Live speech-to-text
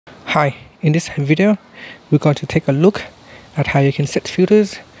Hi, in this video, we're going to take a look at how you can set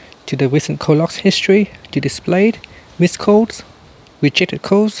filters to the recent call logs history to display missed calls, rejected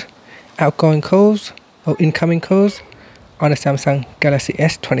calls, outgoing calls, or incoming calls on the Samsung Galaxy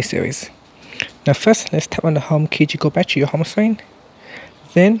S20 series. Now first, let's tap on the home key to go back to your home screen.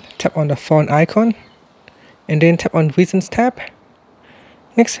 Then tap on the phone icon, and then tap on Reasons tab.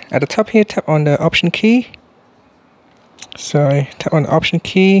 Next, at the top here, tap on the option key. Tap on the option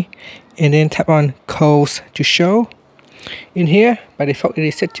key and then tap on calls to show. In here, by default, it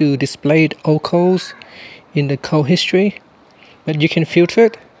is set to display all calls in the call history, but you can filter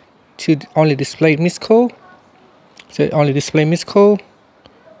it to only display missed call. So only display missed call,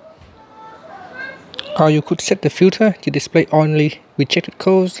 or you could set the filter to display only rejected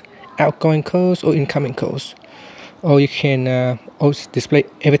calls, outgoing calls, or incoming calls. Or you can also display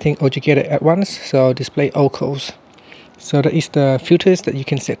everything altogether at once, so display all calls. So that is the filters that you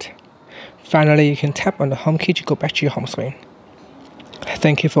can set. Finally, you can tap on the home key to go back to your home screen.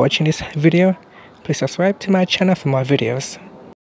 Thank you for watching this video. Please subscribe to my channel for more videos.